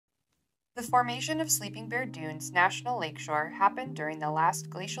The formation of Sleeping Bear Dunes National Lakeshore happened during the last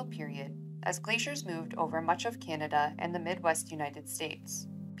glacial period, as glaciers moved over much of Canada and the Midwest United States.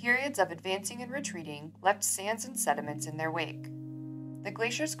 Periods of advancing and retreating left sands and sediments in their wake. The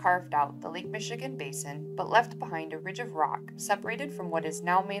glaciers carved out the Lake Michigan basin, but left behind a ridge of rock separated from what is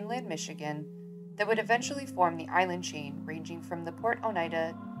now mainland Michigan that would eventually form the island chain ranging from the Port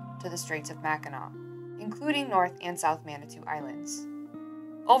Oneida to the Straits of Mackinac, including North and South Manitou Islands.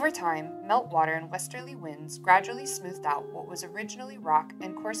 Over time, meltwater and westerly winds gradually smoothed out what was originally rock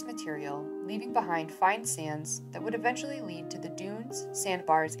and coarse material, leaving behind fine sands that would eventually lead to the dunes,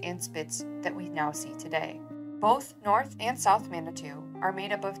 sandbars, and spits that we now see today. Both North and South Manitou are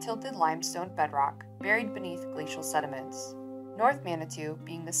made up of tilted limestone bedrock buried beneath glacial sediments. North Manitou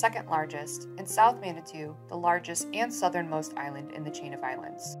being the second largest, and South Manitou the largest and southernmost island in the chain of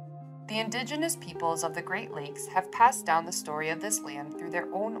islands. The indigenous peoples of the Great Lakes have passed down the story of this land through their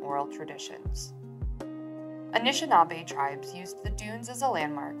own oral traditions. Anishinaabe tribes used the dunes as a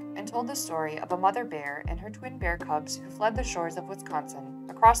landmark and told the story of a mother bear and her twin bear cubs who fled the shores of Wisconsin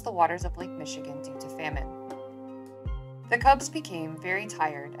across the waters of Lake Michigan due to famine. The cubs became very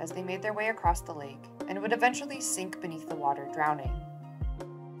tired as they made their way across the lake and would eventually sink beneath the water, drowning.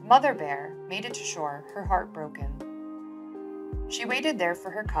 Mother bear made it to shore, her heart broken. She waited there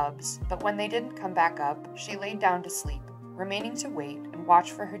for her cubs, but when they didn't come back up, she laid down to sleep, remaining to wait and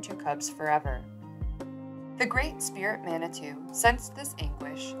watch for her two cubs forever. The Great Spirit Manitou sensed this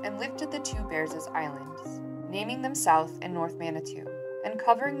anguish and lifted the two bears as islands, naming them South and North Manitou, and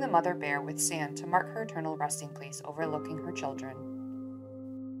covering the mother bear with sand to mark her eternal resting place overlooking her children.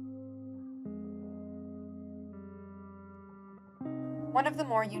 One of the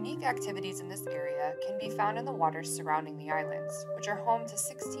more unique activities in this area can be found in the waters surrounding the islands, which are home to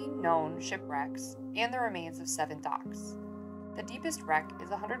 16 known shipwrecks and the remains of 7 docks. The deepest wreck is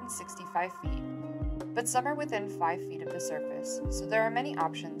 165 feet, but some are within 5 feet of the surface, so there are many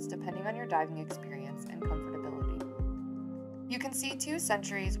options depending on your diving experience and comfortability. You can see 2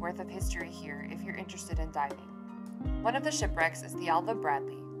 centuries worth of history here if you're interested in diving. One of the shipwrecks is the Alva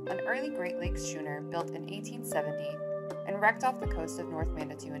Bradley, an early Great Lakes schooner built in 1870 and wrecked off the coast of North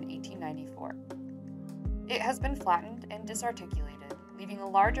Manitou in 1894. It has been flattened and disarticulated, leaving a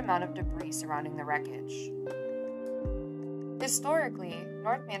large amount of debris surrounding the wreckage. Historically,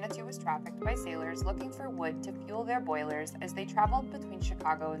 North Manitou was trafficked by sailors looking for wood to fuel their boilers as they traveled between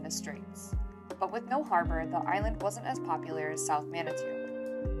Chicago and the Straits. But with no harbor, the island wasn't as popular as South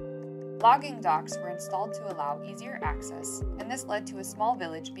Manitou. Logging docks were installed to allow easier access, and this led to a small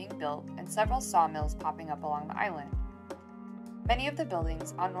village being built and several sawmills popping up along the island. Many of the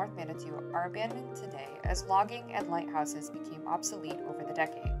buildings on North Manitou are abandoned today as logging and lighthouses became obsolete over the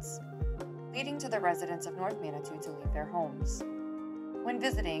decades, leading to the residents of North Manitou to leave their homes. When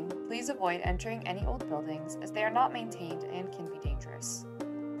visiting, please avoid entering any old buildings as they are not maintained and can be dangerous.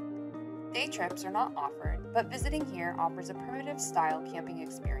 Day trips are not offered, but visiting here offers a primitive-style camping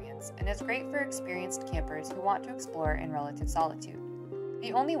experience and is great for experienced campers who want to explore in relative solitude.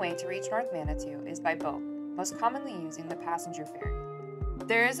 The only way to reach North Manitou is by boat, most commonly using the passenger ferry.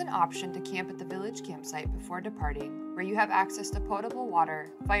 There is an option to camp at the village campsite before departing, where you have access to potable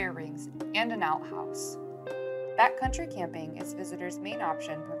water, fire rings, and an outhouse. Backcountry camping is visitors' main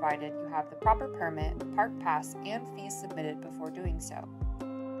option provided you have the proper permit, park pass, and fees submitted before doing so.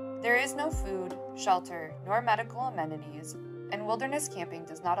 There is no food, shelter, nor medical amenities, and wilderness camping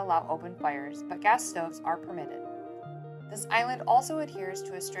does not allow open fires, but gas stoves are permitted. This island also adheres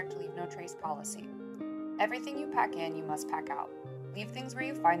to a strict leave no trace policy. Everything you pack in, you must pack out. Leave things where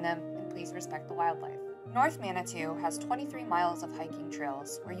you find them, and please respect the wildlife. North Manitou has 23 miles of hiking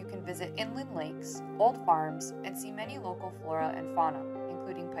trails where you can visit inland lakes, old farms, and see many local flora and fauna,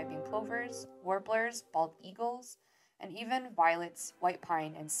 including piping plovers, warblers, bald eagles, and even violets, white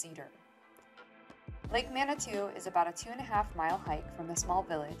pine, and cedar. Lake Manitou is about a 2.5-mile hike from the small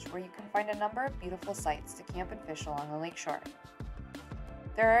village where you can find a number of beautiful sites to camp and fish along the lakeshore.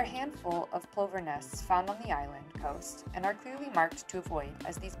 There are a handful of plover nests found on the island coast and are clearly marked to avoid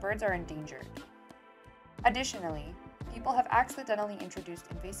as these birds are endangered. Additionally, people have accidentally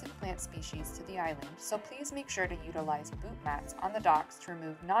introduced invasive plant species to the island, so please make sure to utilize boot mats on the docks to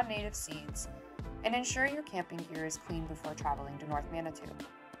remove non-native seeds and ensure your camping gear is clean before traveling to North Manitou.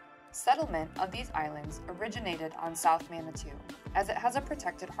 Settlement of these islands originated on South Manitou, as it has a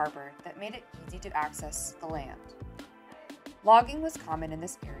protected harbor that made it easy to access the land. Logging was common in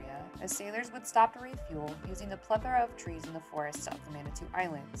this area, as sailors would stop to refuel using the plethora of trees in the forests of the Manitou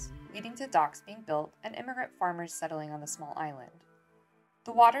Islands, leading to docks being built and immigrant farmers settling on the small island.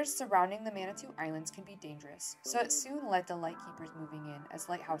 The waters surrounding the Manitou Islands can be dangerous, so it soon led to lightkeepers moving in as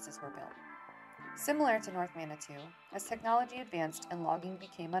lighthouses were built. Similar to North Manitou, as technology advanced and logging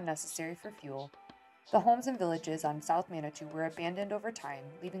became unnecessary for fuel, the homes and villages on South Manitou were abandoned over time,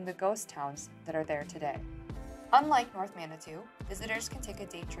 leaving the ghost towns that are there today. Unlike North Manitou, visitors can take a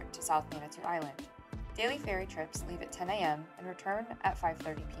day trip to South Manitou Island. Daily ferry trips leave at 10 a.m. and return at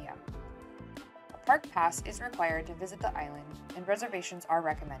 5:30 p.m. A park pass is required to visit the island, and reservations are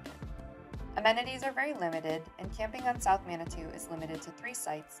recommended. Amenities are very limited, and camping on South Manitou is limited to 3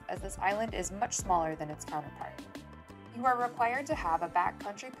 sites, as this island is much smaller than its counterpart. You are required to have a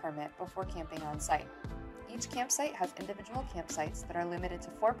backcountry permit before camping on site. Each campsite has individual campsites that are limited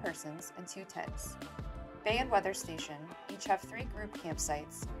to 4 persons and 2 tents. Bay and Weather Station each have 3 group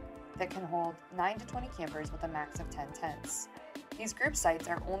campsites that can hold 9 to 20 campers with a max of 10 tents. These group sites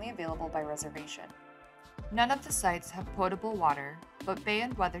are only available by reservation. None of the sites have potable water, but Bay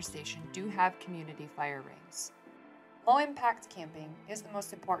and Weather Station do have community fire rings. Low-impact camping is the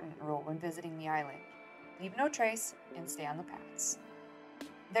most important rule when visiting the island. Leave no trace and stay on the paths.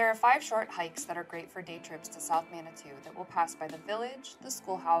 There are 5 short hikes that are great for day trips to South Manitou that will pass by the village, the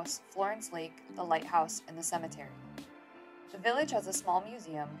schoolhouse, Florence Lake, the lighthouse, and the cemetery. The village has a small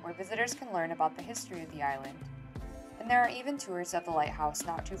museum where visitors can learn about the history of the island, and there are even tours of the lighthouse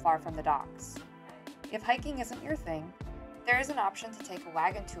not too far from the docks. If hiking isn't your thing, there is an option to take a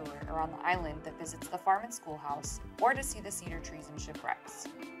wagon tour around the island that visits the farm and schoolhouse, or to see the cedar trees and shipwrecks.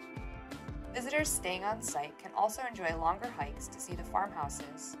 Visitors staying on site can also enjoy longer hikes to see the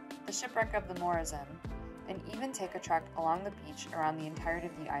farmhouses, the shipwreck of the Morazem, and even take a trek along the beach around the entirety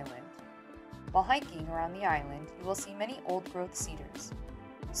of the island. While hiking around the island, you will see many old-growth cedars,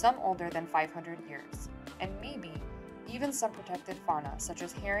 some older than 500 years, and maybe even some protected fauna such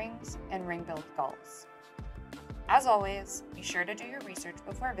as herrings and ring-billed gulls. As always, be sure to do your research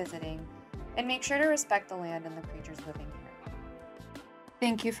before visiting, and make sure to respect the land and the creatures living here.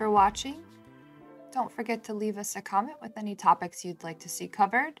 Thank you for watching. Don't forget to leave us a comment with any topics you'd like to see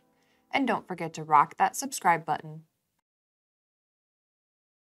covered, and don't forget to rock that subscribe button.